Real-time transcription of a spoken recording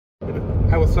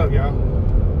Hey, what's up, y'all?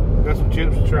 Got some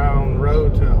chips to try on the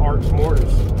road to Arts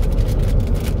Mortis.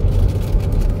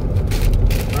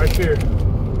 Right here.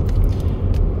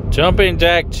 Jumpin'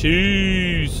 Jack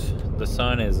Cheese. The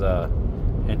sun is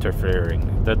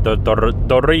interfering. The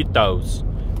Doritos.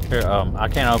 Here, I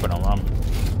can't open them.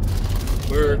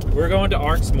 We're going to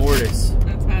Arts Mortis.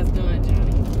 That's how it's done,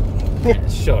 Johnny.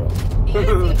 Shut up.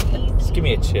 Just give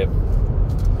me a chip.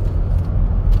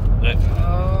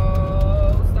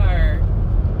 Oh, sir.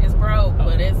 It's broke,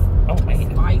 but it's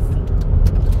spicy.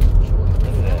 Look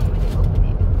at that.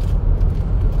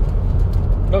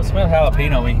 Oh, smell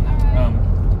jalapeno-y.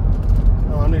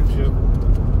 Oh, I need a chip.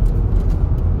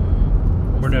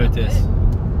 We're new at this.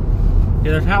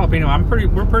 Yeah, there's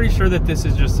jalapeno. We're pretty sure that this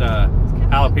is just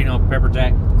jalapeno pepper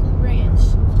jack. Cool Ranch.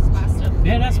 Spiced up.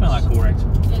 Yeah, that smells like Cool Ranch.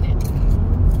 Doesn't it?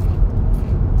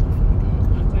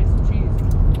 I'll taste the cheese.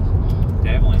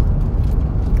 Definitely.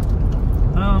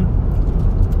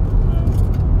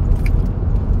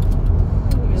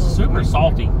 Super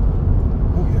salty.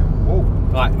 Oh, yeah. Whoa.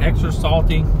 Like extra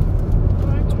salty.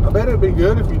 I bet it'd be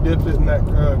good if you dipped it in that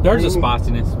There's a creamy,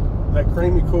 spiciness. that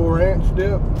creamy Cool Ranch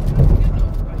dip.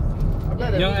 I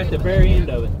bet You know, at the very end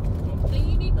of it. So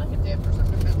you need like a dip or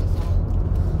something about the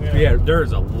salt. Yeah,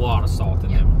 there's a lot of salt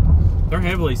in them. They're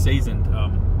heavily seasoned.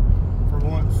 For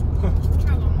once.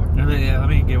 Try one more. Yeah, let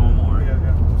me get one more. Yeah.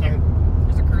 Here.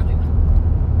 There's a curly one.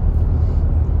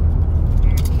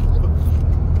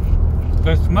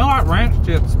 They smell like ranch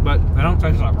chips, but they don't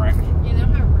taste like ranch. Yeah, they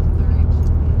don't have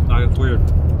room for Like, it's weird.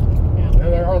 Yeah,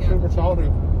 they are super salty.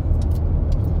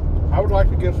 I would like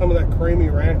to get some of that creamy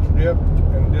ranch dip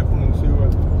and dip them and see what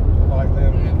it's like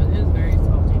Yeah, then. but it is very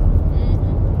salty.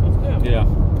 It's good. Yeah,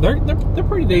 they're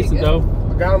pretty decent though.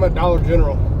 I got them at Dollar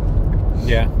General.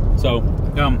 Yeah. So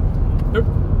I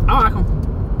like them.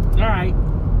 All right.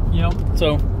 You know.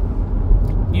 So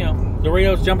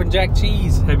Doritos Jumpin' Jack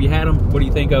Cheese. Have you had them? What do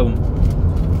you think of them?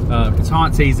 It's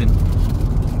haunt season.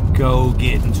 Go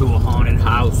get into a haunted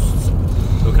house.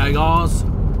 Okay, guys.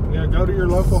 Yeah, go to your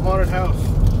local haunted house.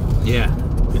 Yeah.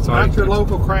 It's Not your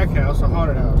local crack house, a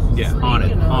haunted house. Yeah, So, haunted.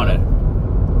 you know, Haunted.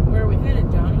 Where are we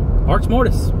headed, Johnny? Arts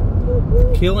Mortis.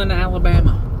 Killing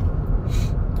Alabama.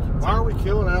 Why are we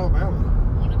killing Alabama?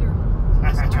 One of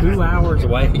their 2 hours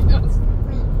away.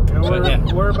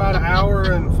 Yeah, we're about an hour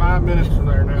and 5 minutes from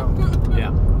there now.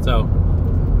 Yeah. So,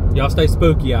 y'all stay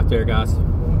spooky out there, guys.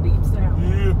 deep south.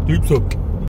 Yeah. Deep south.